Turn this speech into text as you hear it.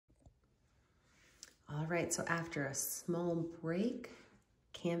right, so after a small break,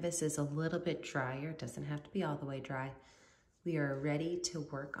 canvas is a little bit drier. It doesn't have to be all the way dry. We are ready to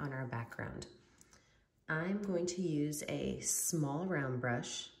work on our background. I'm going to use a small round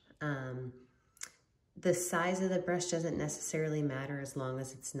brush. The size of the brush doesn't necessarily matter as long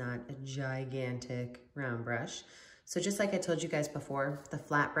as it's not a gigantic round brush. So just like I told you guys before, the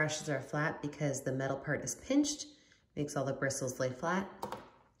flat brushes are flat because the metal part is pinched, makes all the bristles lay flat.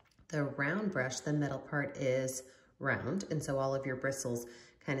 The round brush, the metal part is round, and so all of your bristles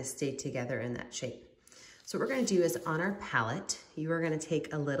kind of stay together in that shape. So what we're gonna do is on our palette, you are gonna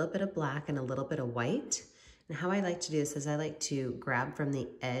take a little bit of black and a little bit of white. And how I like to do this is I like to grab from the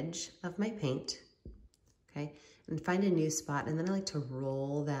edge of my paint, okay, and find a new spot, and then I like to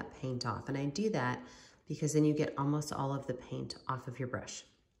roll that paint off. And I do that because then you get almost all of the paint off of your brush.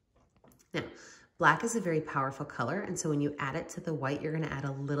 Now, black is a very powerful color, and so when you add it to the white, you're gonna add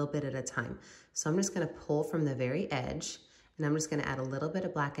a little bit at a time. So I'm just gonna pull from the very edge, and I'm just gonna add a little bit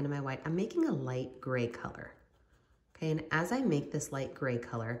of black into my white. I'm making a light gray color, okay? And as I make this light gray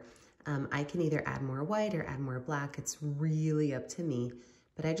color, I can either add more white or add more black. It's really up to me,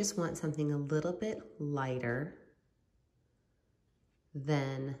 but I just want something a little bit lighter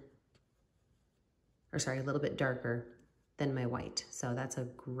than, or sorry, a little bit darker than my white. So that's a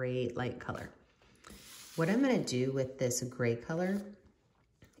great light color. What I'm gonna do with this gray color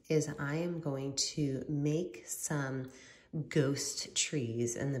is I am going to make some ghost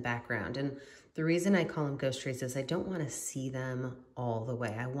trees in the background. And the reason I call them ghost trees is I don't wanna see them all the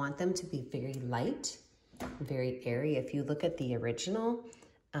way. I want them to be very light, very airy. If you look at the original,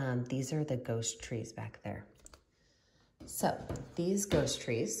 these are the ghost trees back there. So these ghost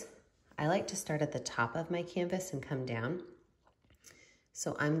trees, I like to start at the top of my canvas and come down.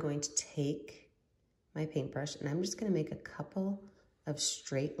 So I'm going to take my paintbrush and I'm just gonna make a couple of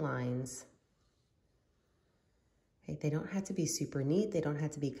straight lines. Okay, they don't have to be super neat. They don't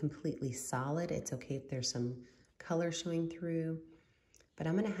have to be completely solid. It's okay if there's some color showing through, but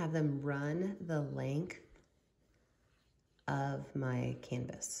I'm gonna have them run the length of my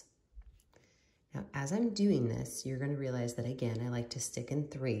canvas. Now, as I'm doing this, you're gonna realize that again, I like to stick in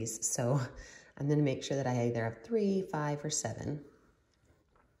threes. So I'm gonna make sure that I either have 3, 5, or 7.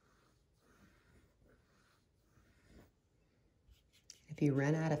 If you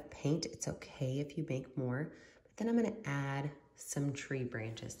run out of paint, it's okay if you make more, but then I'm gonna add some tree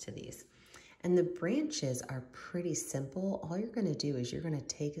branches to these. And the branches are pretty simple. All you're gonna do is you're gonna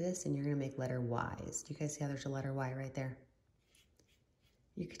take this and you're gonna make letter Ys. Do you guys see how there's a letter Y right there?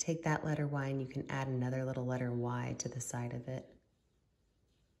 You could take that letter Y and you can add another little letter Y to the side of it.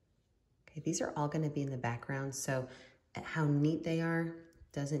 Okay, these are all gonna be in the background, so how neat they are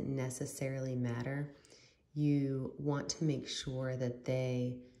doesn't necessarily matter. You want to make sure that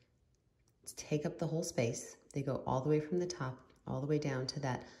they take up the whole space. They go all the way from the top, all the way down to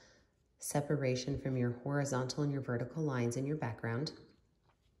that separation from your horizontal and your vertical lines in your background.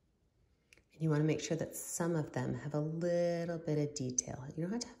 And you want to make sure that some of them have a little bit of detail. You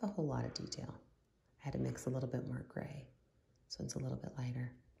don't have to have a whole lot of detail. I had to mix a little bit more gray, so it's a little bit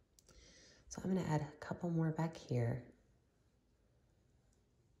lighter. So I'm going to add a couple more back here.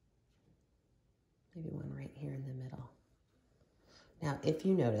 Maybe one right here in the middle. Now, if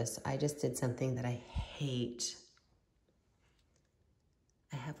you notice, I just did something that I hate.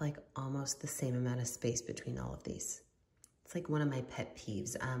 I have like almost the same amount of space between all of these. It's like one of my pet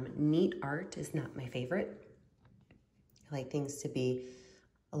peeves. Neat art is not my favorite. I like things to be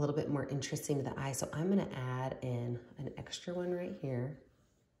a little bit more interesting to the eye. So I'm gonna add in an extra one right here.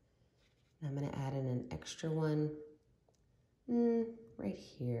 I'm gonna add in an extra one right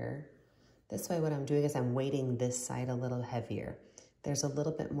here. This way what I'm doing is I'm weighting this side a little heavier. There's a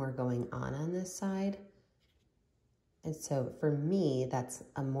little bit more going on this side. And so for me, that's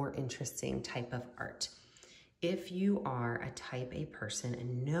a more interesting type of art. If you are a type A person,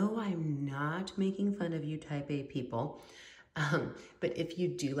 and no, I'm not making fun of you type A people, but if you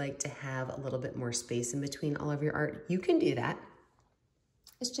do like to have a little bit more space in between all of your art, you can do that.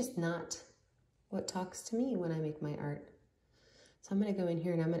 It's just not what talks to me when I make my art. So I'm gonna go in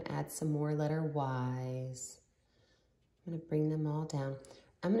here and I'm gonna add some more letter Ys. I'm gonna bring them all down.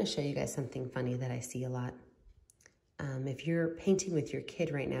 I'm gonna show you guys something funny that I see a lot. If you're painting with your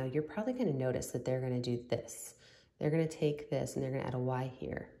kid right now, you're probably gonna notice that they're gonna do this. They're gonna take this and they're gonna add a Y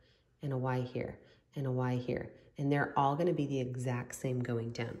here, and a Y here, and a Y here. And they're all gonna be the exact same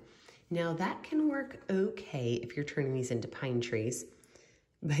going down. Now that can work okay if you're turning these into pine trees,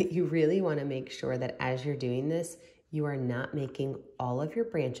 but you really wanna make sure that as you're doing this, you are not making all of your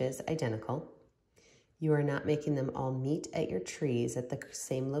branches identical. You are not making them all meet at your trees at the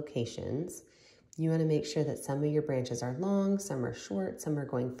same locations, You want to make sure that some of your branches are long, some are short, some are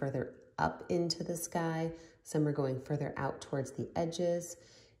going further up into the sky, some are going further out towards the edges.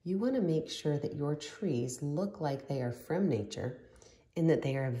 You want to make sure that your trees look like they are from nature and that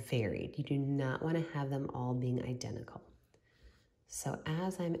they are varied. You do not want to have them all being identical. So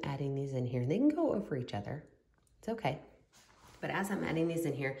as I'm adding these in here, they can go over each other. It's okay. But as I'm adding these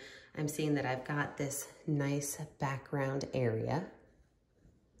in here, I'm seeing that I've got this nice background area.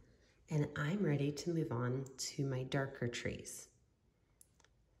 And I'm ready to move on to my darker trees.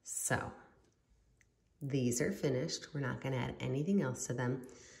 So these are finished. We're not going to add anything else to them.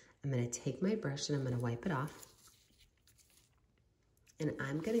 I'm going to take my brush and I'm going to wipe it off. And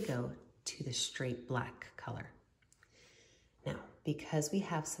I'm going to go to the straight black color. Now, because we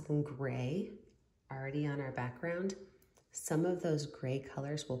have some gray already on our background, some of those gray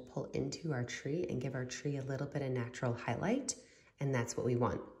colors will pull into our tree and give our tree a little bit of natural highlight, and that's what we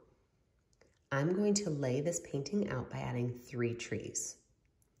want. I'm going to lay this painting out by adding 3 trees.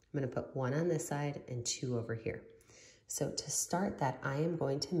 I'm going to put 1 on this side and 2 over here. So to start that, I am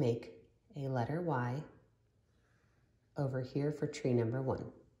going to make a letter Y over here for tree number 1.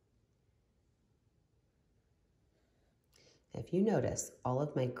 If you notice, all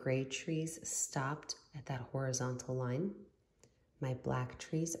of my gray trees stopped at that horizontal line. My black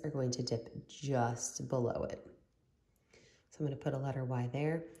trees are going to dip just below it. So I'm going to put a letter Y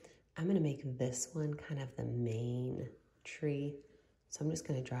there. I'm going to make this one kind of the main tree. So I'm just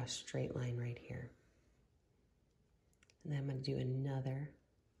going to draw a straight line right here. And then I'm going to do another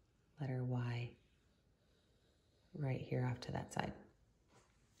letter Y right here off to that side.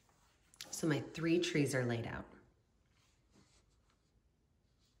 So my 3 trees are laid out.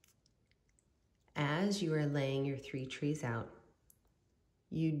 As you are laying your 3 trees out,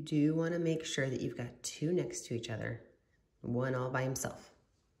 you do want to make sure that you've got 2 next to each other, 1 all by himself.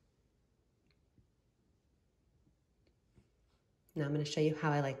 Now I'm going to show you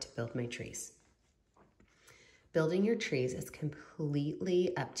how I like to build my trees. Building your trees is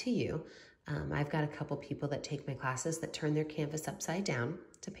completely up to you. I've got a couple people that take my classes that turn their canvas upside down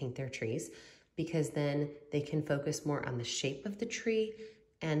to paint their trees, because then they can focus more on the shape of the tree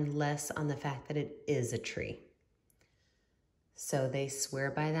and less on the fact that it is a tree. So they swear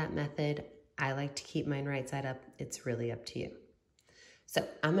by that method. I like to keep mine right side up. It's really up to you. So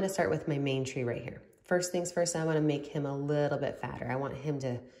I'm going to start with my main tree right here. First things first, I want to make him a little bit fatter. I want him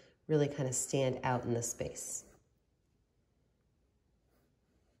to really kind of stand out in the space.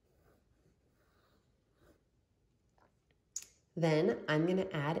 Then I'm going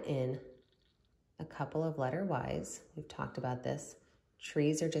to add in a couple of letter Ys. We've talked about this.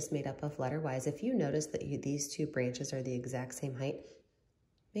 Trees are just made up of letter Ys. If you notice that these 2 branches are the exact same height,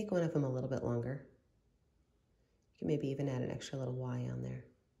 make one of them a little bit longer. You can maybe even add an extra little Y on there.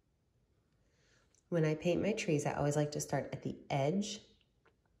 When I paint my trees, I always like to start at the edge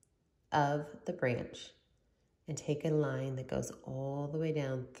of the branch and take a line that goes all the way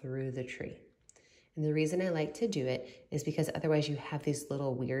down through the tree. And the reason I like to do it is because otherwise you have these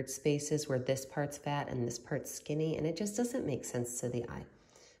little weird spaces where this part's fat and this part's skinny, and it just doesn't make sense to the eye.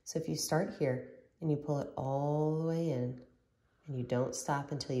 So if you start here and you pull it all the way in and you don't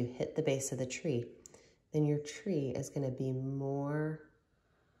stop until you hit the base of the tree, then your tree is going to be more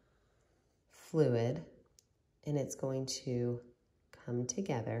fluid and it's going to come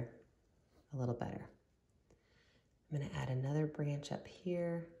together a little better. I'm going to add another branch up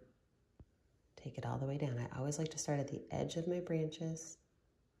here. Take it all the way down. I always like to start at the edge of my branches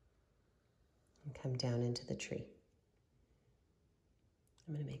and come down into the tree.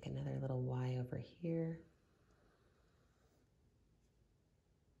 I'm going to make another little Y over here.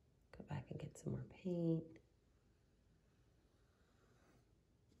 Go back and get some more paint.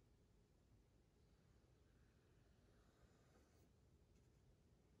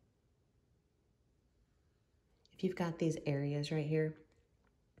 If you've got these areas right here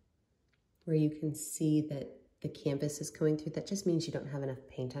where you can see that the canvas is coming through, that just means you don't have enough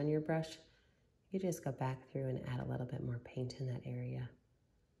paint on your brush. You just go back through and add a little bit more paint in that area.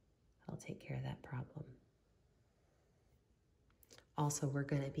 That'll take care of that problem. Also, we're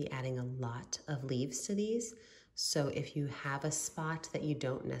going to be adding a lot of leaves to these. So if you have a spot that you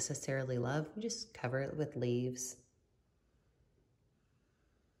don't necessarily love, you just cover it with leaves.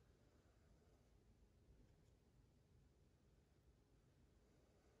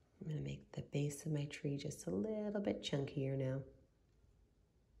 I'm going to make the base of my tree just a little bit chunkier now.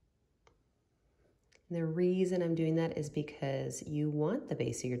 And the reason I'm doing that is because you want the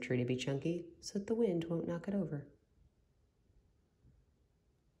base of your tree to be chunky so that the wind won't knock it over.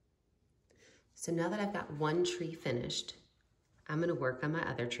 So now that I've got one tree finished, I'm gonna work on my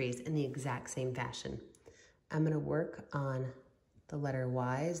other trees in the exact same fashion. I'm gonna work on the letter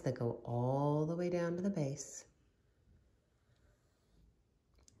Ys that go all the way down to the base.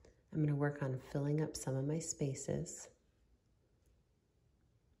 I'm gonna work on filling up some of my spaces.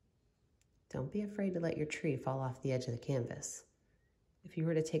 Don't be afraid to let your tree fall off the edge of the canvas. If you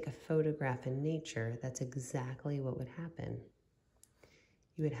were to take a photograph in nature, that's exactly what would happen.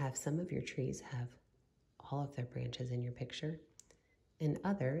 You would have some of your trees have all of their branches in your picture, and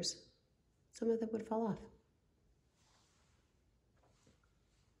others, some of them would fall off.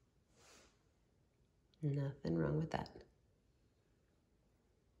 Nothing wrong with that.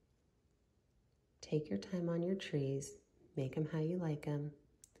 Take your time on your trees, make them how you like them.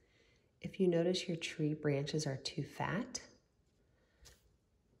 If you notice your tree branches are too fat,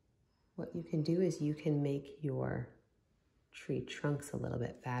 what you can do is you can make your tree trunks a little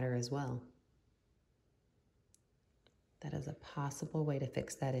bit fatter as well. That is a possible way to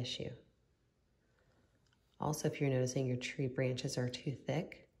fix that issue. Also, if you're noticing your tree branches are too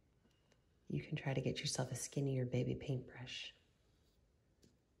thick, you can try to get yourself a skinnier baby paintbrush.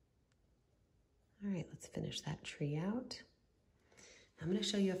 All right, let's finish that tree out. I'm going to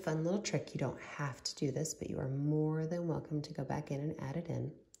show you a fun little trick. You don't have to do this, but you are more than welcome to go back in and add it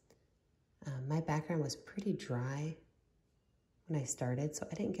in. My background was pretty dry when I started, so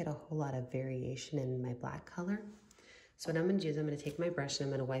I didn't get a whole lot of variation in my black color. So what I'm going to do is I'm going to take my brush and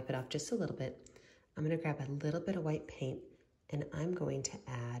I'm going to wipe it off just a little bit. I'm going to grab a little bit of white paint and I'm going to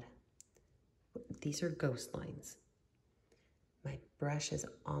add, these are ghost lines. My brush is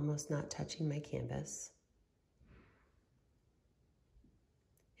almost not touching my canvas.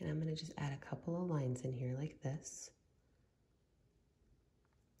 And I'm going to just add a couple of lines in here like this.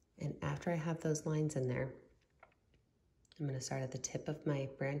 And after I have those lines in there, I'm going to start at the tip of my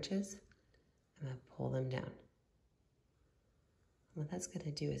branches. I'm going to pull them down. What that's going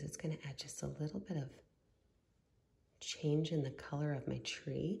to do is it's going to add just a little bit of change in the color of my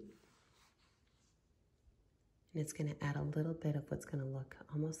tree. And it's going to add a little bit of what's going to look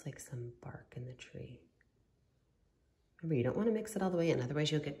almost like some bark in the tree. Remember, you don't want to mix it all the way in,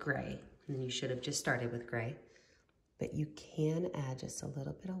 otherwise you'll get gray. And then you should have just started with gray. But you can add just a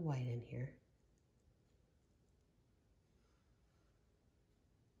little bit of white in here.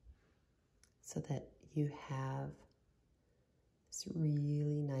 So that you have this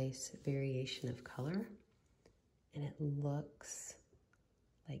really nice variation of color. And it looks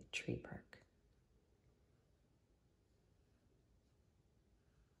like tree bark.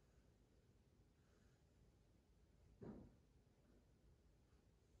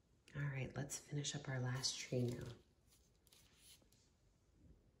 All right, let's finish up our last tree now.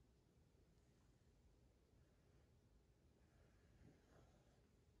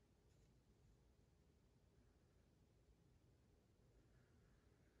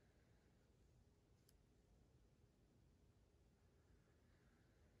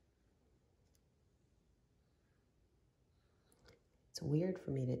 It's weird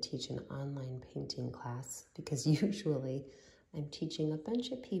for me to teach an online painting class because usually I'm teaching a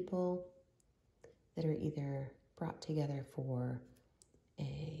bunch of people that are either brought together for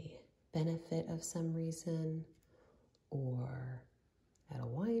a benefit of some reason or at a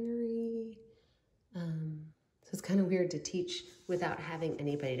winery. So it's kind of weird to teach without having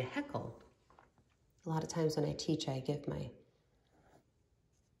anybody to heckle. A lot of times when I teach, I give my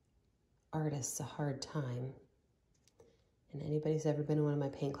artists a hard time. And anybody who's ever been in one of my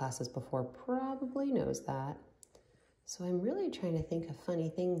paint classes before probably knows that. So I'm really trying to think of funny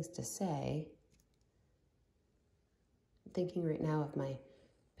things to say. I'm thinking right now of my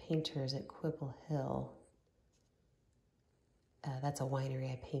painters at Quibble Hill. That's a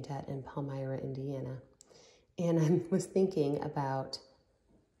winery I paint at in Palmyra, Indiana. And I was thinking about,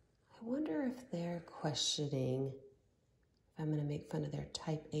 I wonder if they're questioning if I'm going to make fun of their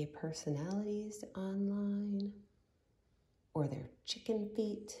type A personalities online. Or their chicken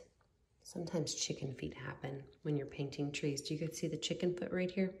feet. Sometimes chicken feet happen when you're painting trees. Do you guys see the chicken foot right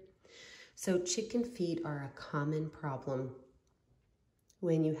here? So chicken feet are a common problem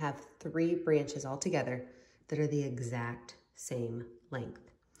when you have 3 branches all together that are the exact same length.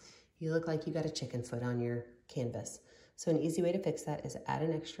 You look like you got a chicken foot on your canvas. So an easy way to fix that is add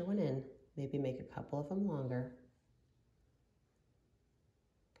an extra one in, maybe make a couple of them longer.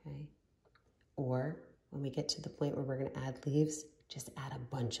 Okay. Or when we get to the point where we're going to add leaves, just add a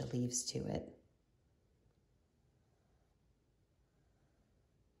bunch of leaves to it.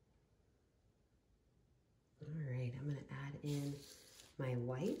 All right, I'm going to add in my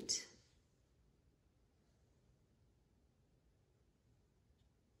white.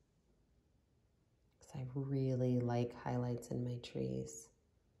 Because I really like highlights in my trees.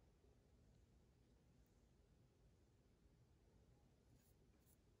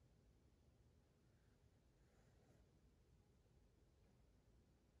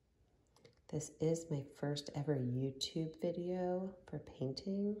 This is my first ever YouTube video for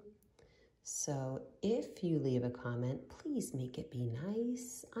painting. So if you leave a comment, please make it be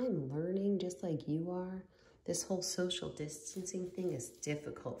nice. I'm learning just like you are. This whole social distancing thing is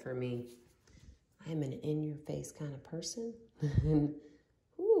difficult for me. I'm an in-your-face kind of person. And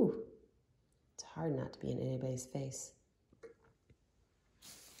whew, it's hard not to be in anybody's face.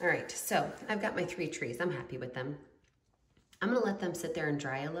 All right, so I've got my 3 trees. I'm happy with them. I'm gonna let them sit there and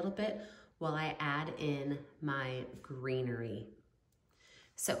dry a little bit while I add in my greenery.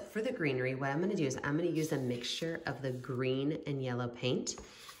 So for the greenery, what I'm gonna do is I'm gonna use a mixture of the green and yellow paint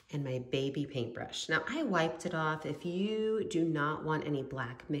and my baby paintbrush. Now I wiped it off. If you do not want any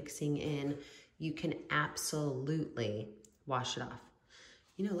black mixing in, you can absolutely wash it off.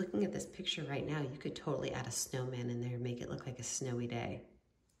 You know, looking at this picture right now, you could totally add a snowman in there and make it look like a snowy day.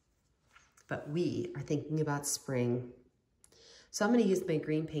 But we are thinking about spring. So I'm gonna use my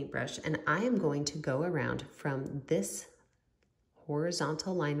green paintbrush and I am going to go around from this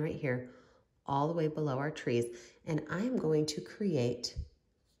horizontal line right here all the way below our trees, and I am going to create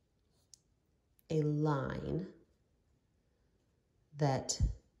a line that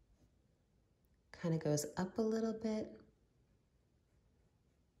kind of goes up a little bit.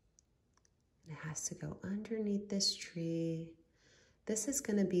 It has to go underneath this tree. This is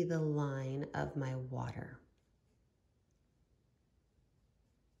going to be the line of my water.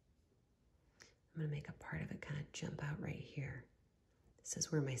 I'm going to make a part of it kind of jump out right here. This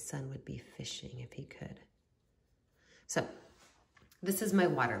is where my son would be fishing if he could. So this is my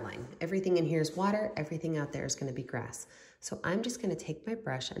water line. Everything in here is water. Everything out there is going to be grass. So I'm just going to take my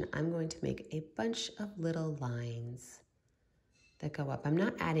brush and I'm going to make a bunch of little lines that go up. I'm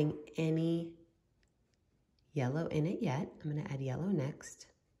not adding any yellow in it yet. I'm going to add yellow next.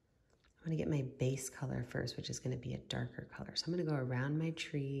 I'm going to get my base color first, which is going to be a darker color. So I'm going to go around my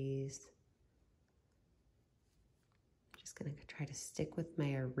trees. Just gonna try to stick with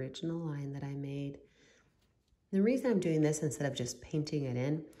my original line that I made. The reason I'm doing this instead of just painting it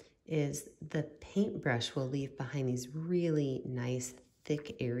in is the paintbrush will leave behind these really nice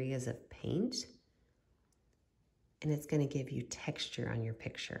thick areas of paint, and it's gonna give you texture on your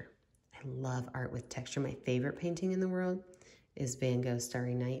picture. I love art with texture. My favorite painting in the world is Van Gogh's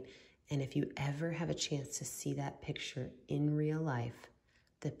Starry Night, and if you ever have a chance to see that picture in real life,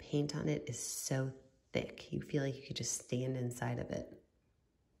 the paint on it is so thick. You feel like you could just stand inside of it.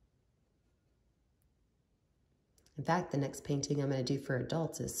 In fact, the next painting I'm going to do for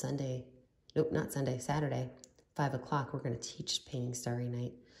adults is Saturday, 5 o'clock. We're going to teach painting Starry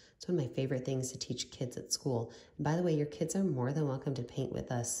Night. It's one of my favorite things to teach kids at school. And by the way, your kids are more than welcome to paint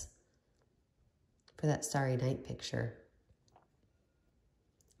with us for that Starry Night picture.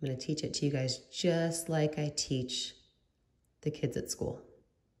 I'm going to teach it to you guys just like I teach the kids at school.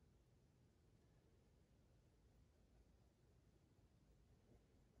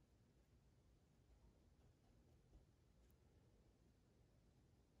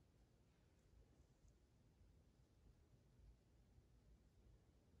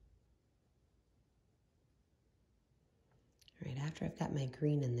 All right, after I've got my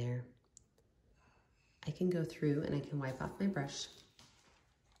green in there, I can go through and I can wipe off my brush.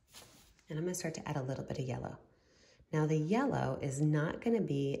 And I'm gonna start to add a little bit of yellow. Now the yellow is not gonna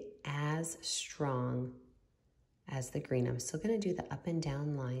be as strong as the green. I'm still gonna do the up and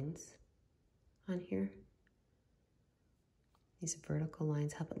down lines on here. These vertical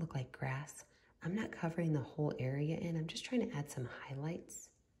lines help it look like grass. I'm not covering the whole area in. I'm just trying to add some highlights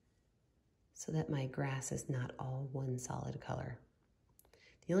so that my grass is not all one solid color.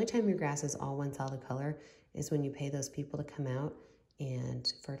 The only time your grass is all one solid color is when you pay those people to come out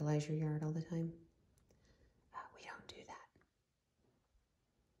and fertilize your yard all the time. We don't do that.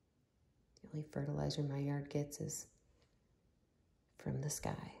 The only fertilizer my yard gets is from the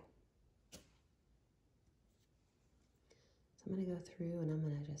sky. So I'm gonna go through and I'm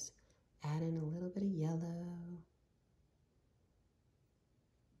gonna just add in a little bit of yellow.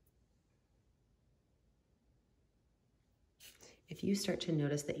 If you start to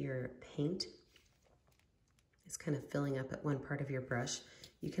notice that your paint is kind of filling up at one part of your brush,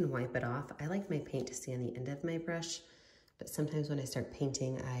 you can wipe it off. I like my paint to stay on the end of my brush, but sometimes when I start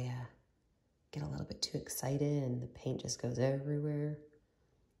painting, I get a little bit too excited and the paint just goes everywhere.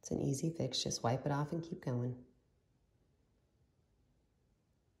 It's an easy fix, just wipe it off and keep going.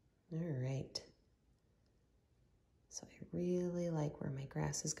 All right. So I really like where my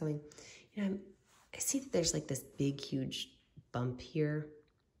grass is going. You know, I see that there's like this big, huge bump here.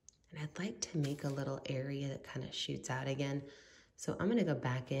 And I'd like to make a little area that kind of shoots out again. So I'm gonna go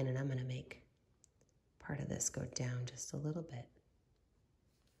back in and I'm gonna make part of this go down just a little bit.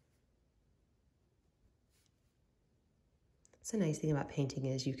 That's the nice thing about painting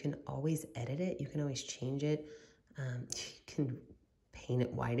is you can always edit it. You can always change it. You can paint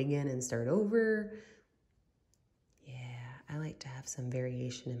it white again and start over. Yeah, I like to have some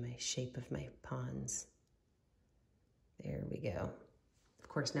variation in my shape of my ponds. There we go. Of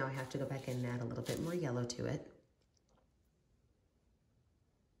course, now I have to go back in and add a little bit more yellow to it.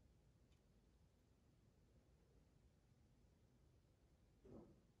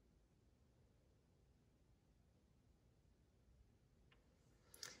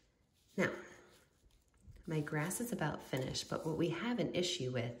 Now, my grass is about finished, but what we have an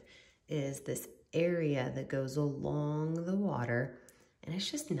issue with is this area that goes along the water, and it's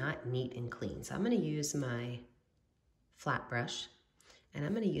just not neat and clean. So I'm gonna use my flat brush, and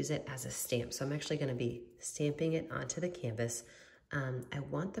I'm gonna use it as a stamp. So I'm actually gonna be stamping it onto the canvas. I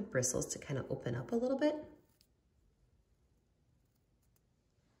want the bristles to kind of open up a little bit.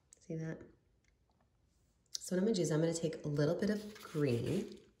 See that? So what I'm gonna do is I'm gonna take a little bit of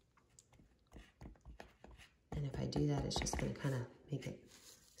green, and if I do that, it's just gonna kind of make it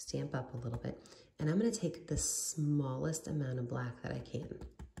stamp up a little bit. And I'm gonna take the smallest amount of black that I can.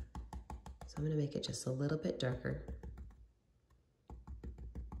 So I'm gonna make it just a little bit darker.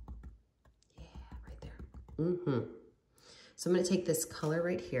 Yeah, right there. So I'm gonna take this color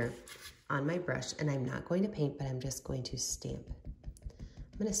right here on my brush, and I'm not going to paint, but I'm just going to stamp.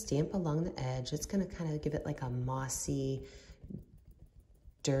 I'm gonna stamp along the edge. It's gonna kind of give it like a mossy,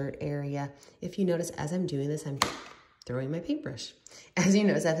 dirt area. If you notice, as I'm doing this, I'm throwing my paintbrush. As you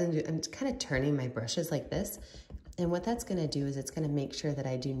notice, I'm kind of turning my brushes like this. And what that's gonna do is it's gonna make sure that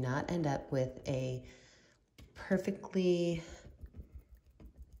I do not end up with a perfectly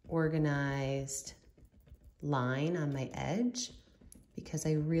organized line on my edge, because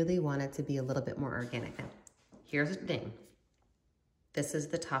I really want it to be a little bit more organic. Now, here's the thing. This is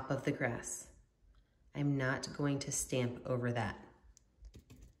the top of the grass. I'm not going to stamp over that.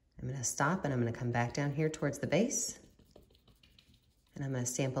 I'm gonna stop and I'm gonna come back down here towards the base, and I'm gonna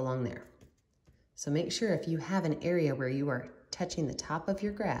stamp along there. So make sure if you have an area where you are touching the top of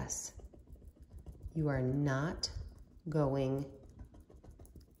your grass, you are not going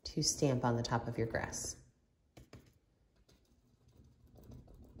to stamp on the top of your grass.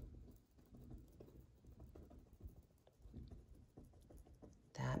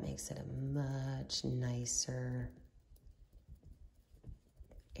 That makes it a much nicer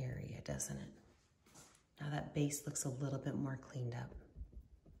area, doesn't it? Now that base looks a little bit more cleaned up.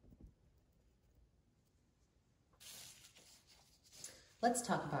 Let's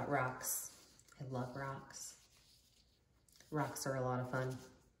talk about rocks. I love rocks. Rocks are a lot of fun.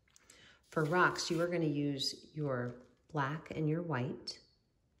 For rocks, you are going to use your black and your white,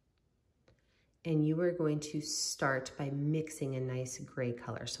 and you are going to start by mixing a nice gray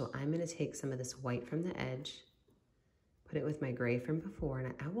color. So I'm going to take some of this white from the edge, put it with my gray from before,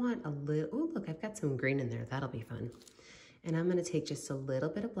 and I want a little, oh look, I've got some green in there, that'll be fun. And I'm gonna take just a little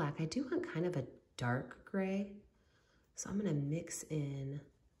bit of black. I do want kind of a dark gray, so I'm gonna mix in,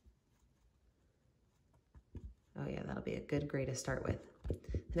 oh yeah, that'll be a good gray to start with.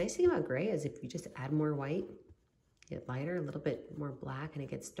 The nice thing about gray is if you just add more white, get lighter, a little bit more black, and it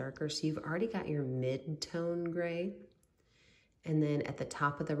gets darker. So you've already got your mid-tone gray. And then at the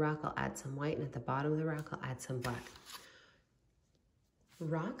top of the rock, I'll add some white, and at the bottom of the rock, I'll add some black.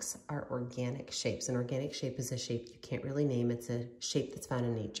 Rocks are organic shapes. An organic shape is a shape you can't really name. It's a shape that's found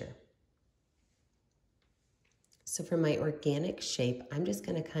in nature. So for my organic shape, I'm just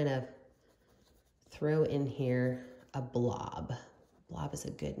gonna kind of throw in here a blob. Blob is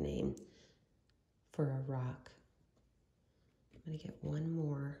a good name for a rock. I'm gonna get one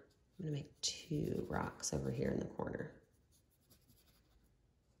more. I'm gonna make 2 rocks over here in the corner.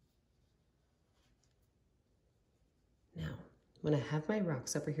 Now, when I have my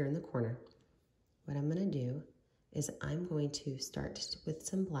rocks over here in the corner, what I'm gonna do is I'm going to start with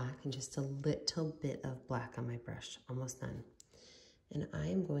some black and just a little bit of black on my brush, almost done. And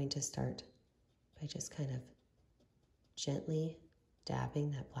I'm going to start by just kind of gently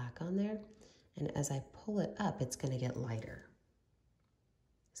dabbing that black on there. And as I pull it up, it's gonna get lighter.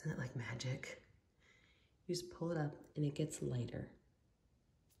 Isn't that like magic? You just pull it up and it gets lighter.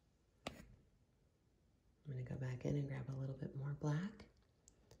 I'm gonna go back in and grab a little bit more black.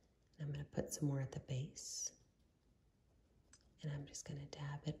 I'm gonna put some more at the base. And I'm just gonna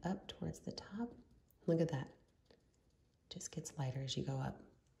dab it up towards the top. Look at that. Just gets lighter as you go up.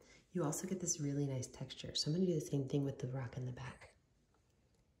 You also get this really nice texture. So I'm gonna do the same thing with the rock in the back.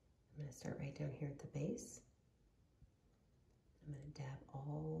 I'm gonna start right down here at the base. I'm gonna dab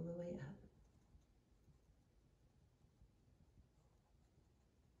all the way up.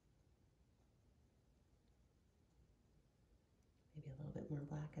 Maybe a little bit more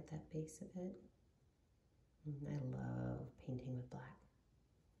black at that base of it. I love painting with black.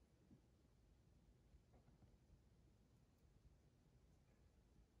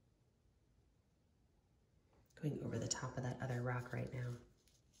 Going over the top of that other rock right now.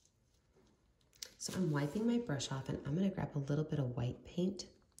 So I'm wiping my brush off and I'm gonna grab a little bit of white paint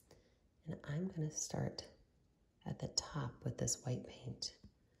and I'm gonna start at the top with this white paint.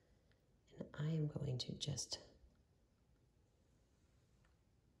 And I am going to just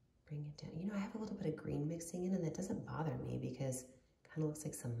bring it down. You know, I have a little bit of green mixing in and that doesn't bother me because it kind of looks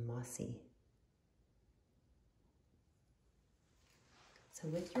like some mossy. So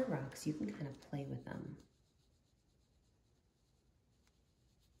with your rocks, you can kind of play with them.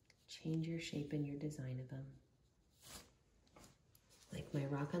 Change your shape and your design of them. Like my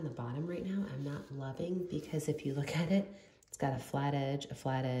rock on the bottom right now, I'm not loving because if you look at it, it's got a flat edge,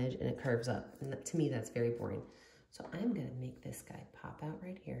 and it curves up. And that, to me, that's very boring. So I'm gonna make this guy pop out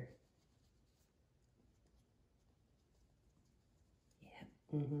right here. Yep,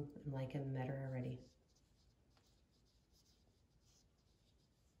 I'm liking him better already.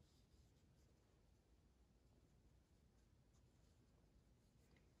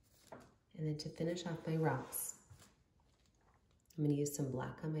 And then to finish off my rocks, I'm gonna use some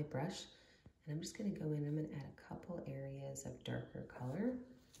black on my brush and I'm just gonna go in, I'm gonna add a couple areas of darker color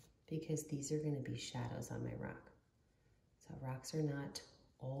because these are gonna be shadows on my rock. So rocks are not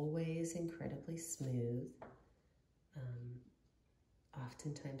always incredibly smooth.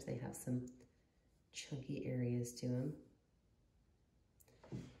 Oftentimes they have some chunky areas to them.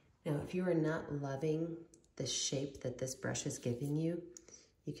 Now, if you are not loving the shape that this brush is giving you,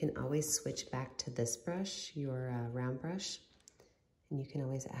 you can always switch back to this brush, your round brush, and you can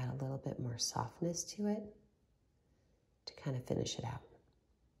always add a little bit more softness to it to kind of finish it out.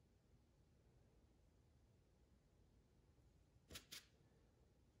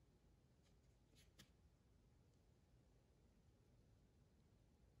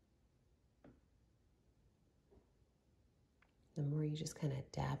 The more you just kind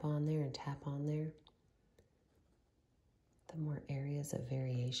of dab on there and tap on there, the more areas of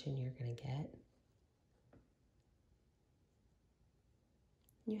variation you're going to get.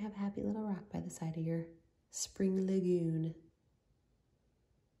 You have a happy little rock by the side of your spring lagoon.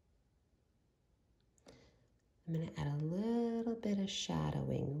 I'm going to add a little bit of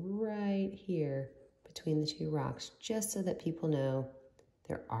shadowing right here between the two rocks, just so that people know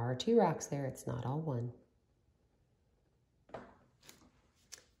there are two rocks there. It's not all one.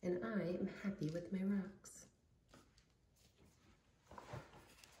 And I am happy with my rocks.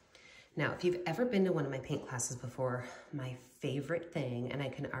 Now, if you've ever been to one of my paint classes before, my favorite thing, and I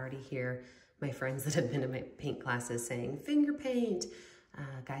can already hear my friends that have been to my paint classes saying, finger paint.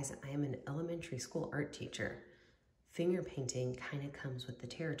 Guys, I am an elementary school art teacher. Finger painting kind of comes with the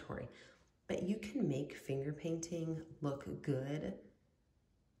territory, but you can make finger painting look good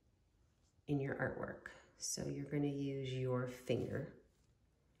in your artwork. So you're going to use your finger.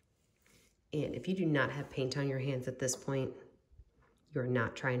 And if you do not have paint on your hands at this point, you're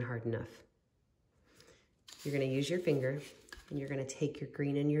not trying hard enough. You're going to use your finger and you're going to take your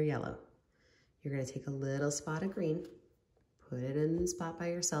green and your yellow. You're going to take a little spot of green, put it in the spot by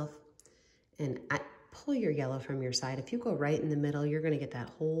yourself, and pull your yellow from your side. If you go right in the middle, you're going to get that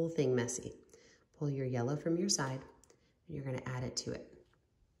whole thing messy. Pull your yellow from your side and you're going to add it to it.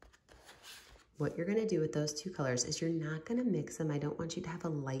 What you're going to do with those two colors is you're not going to mix them. I don't want you to have a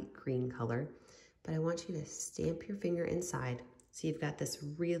light green color, but I want you to stamp your finger inside so you've got this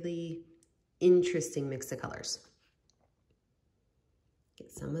really interesting mix of colors. Get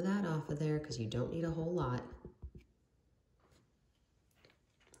some of that off of there because you don't need a whole lot.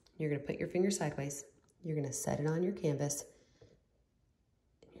 You're going to put your finger sideways. You're going to set it on your canvas.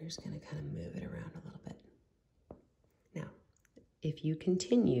 And you're just going to kind of move it around a little bit. Now, if you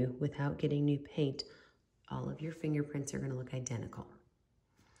continue without getting new paint, all of your fingerprints are going to look identical.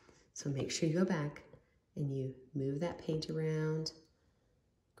 So make sure you go back and you move that paint around,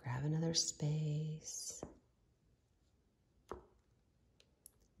 grab another space.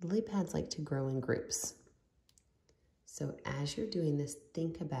 Lily pads like to grow in groups. So as you're doing this,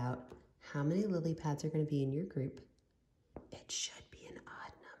 think about how many lily pads are going to be in your group. It should be an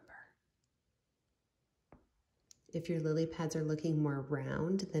odd number. If your lily pads are looking more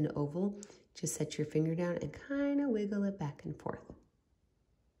round than oval, just set your finger down and kind of wiggle it back and forth.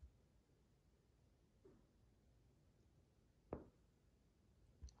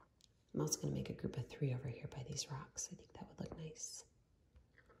 I'm also going to make a group of 3 over here by these rocks. I think that would look nice.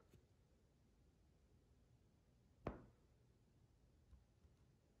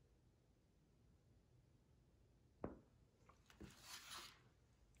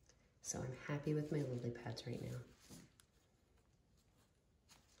 So I'm happy with my lily pads right now.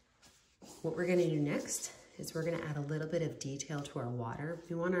 What we're gonna do next is we're gonna add a little bit of detail to our water.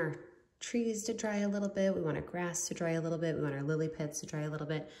 We want our trees to dry a little bit. We want our grass to dry a little bit. We want our lily pads to dry a little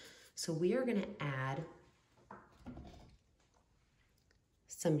bit. So we are gonna add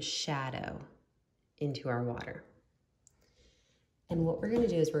some shadow into our water. And what we're gonna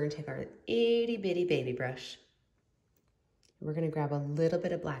do is we're gonna take our itty bitty baby brush. We're gonna grab a little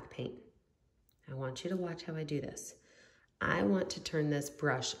bit of black paint. I want you to watch how I do this. I want to turn this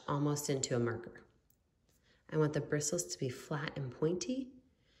brush almost into a marker. I want the bristles to be flat and pointy.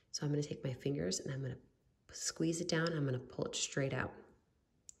 So I'm gonna take my fingers and I'm gonna squeeze it down. I'm gonna pull it straight out.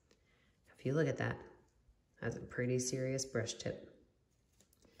 If you look at that, that's a pretty serious brush tip.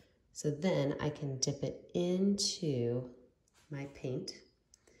 So then I can dip it into my paint.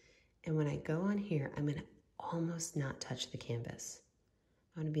 And when I go on here, I'm gonna almost not touch the canvas.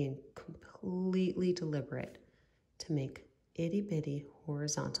 I'm gonna be completely deliberate to make itty bitty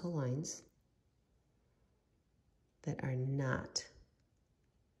horizontal lines that are not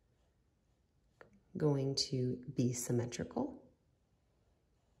going to be symmetrical.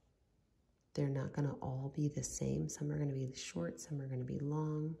 They're not gonna all be the same. Some are gonna be short, some are gonna be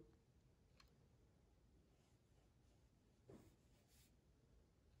long.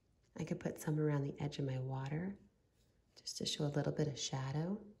 I could put some around the edge of my water just to show a little bit of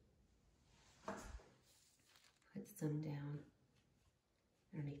shadow. Put some down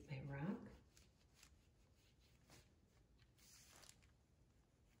underneath my rock.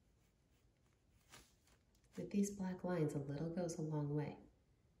 With these black lines, a little goes a long way.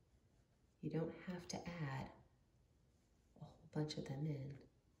 You don't have to add a whole bunch of them in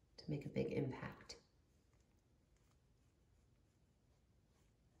to make a big impact.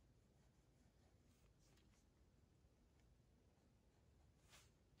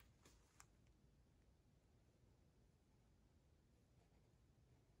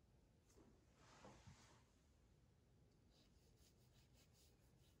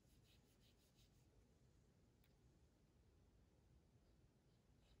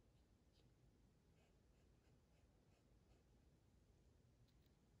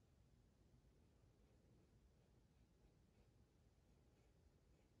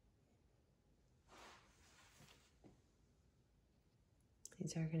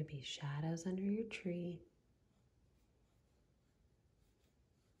 These are going to be shadows under your tree.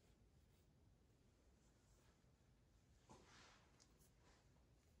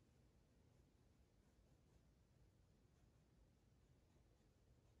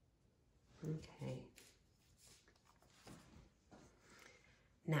 Okay.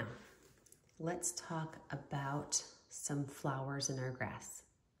 Now, let's talk about some flowers in our grass.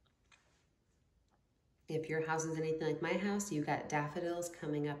 If your house is anything like my house, you got daffodils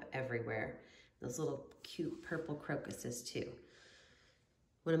coming up everywhere. Those little cute purple crocuses too.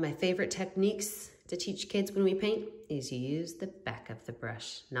 One of my favorite techniques to teach kids when we paint is you use the back of the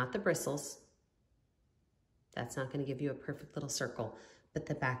brush, not the bristles. That's not going to give you a perfect little circle, but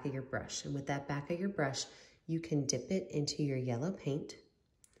the back of your brush. And with that back of your brush, you can dip it into your yellow paint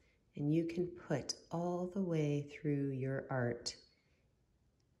and you can put all the way through your art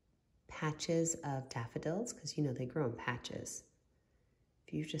patches of daffodils, because you know they grow in patches.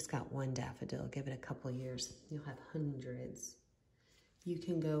 If you've just got one daffodil, give it a couple years, you'll have hundreds. You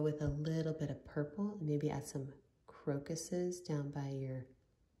can go with a little bit of purple and maybe add some crocuses down by your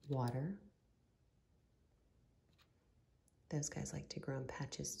water. Those guys like to grow in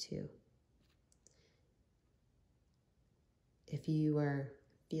patches too. If you are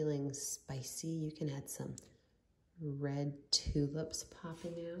feeling spicy, you can add some red tulips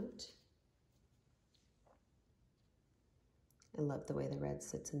popping out. I love the way the red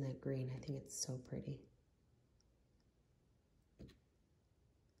sits in that green. I think it's so pretty.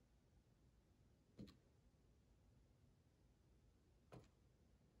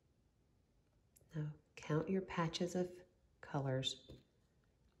 Now count your patches of colors.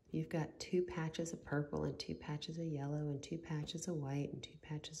 You've got 2 patches of purple and 2 patches of yellow and 2 patches of white and 2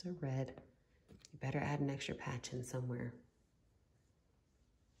 patches of red. You better add an extra patch in somewhere.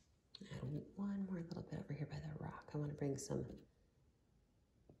 Add one more little bit over here by the rock. I want to bring some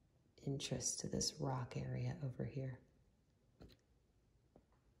interest to this rock area over here.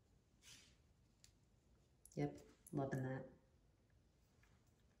 Yep, loving that.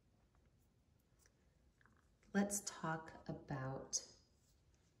 Let's talk about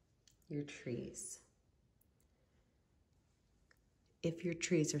your trees. If your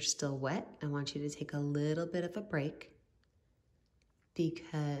trees are still wet, I want you to take a little bit of a break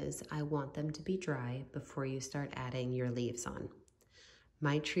because I want them to be dry before you start adding your leaves on.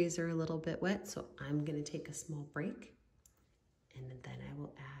 My trees are a little bit wet, so I'm going to take a small break and then I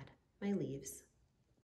will add my leaves.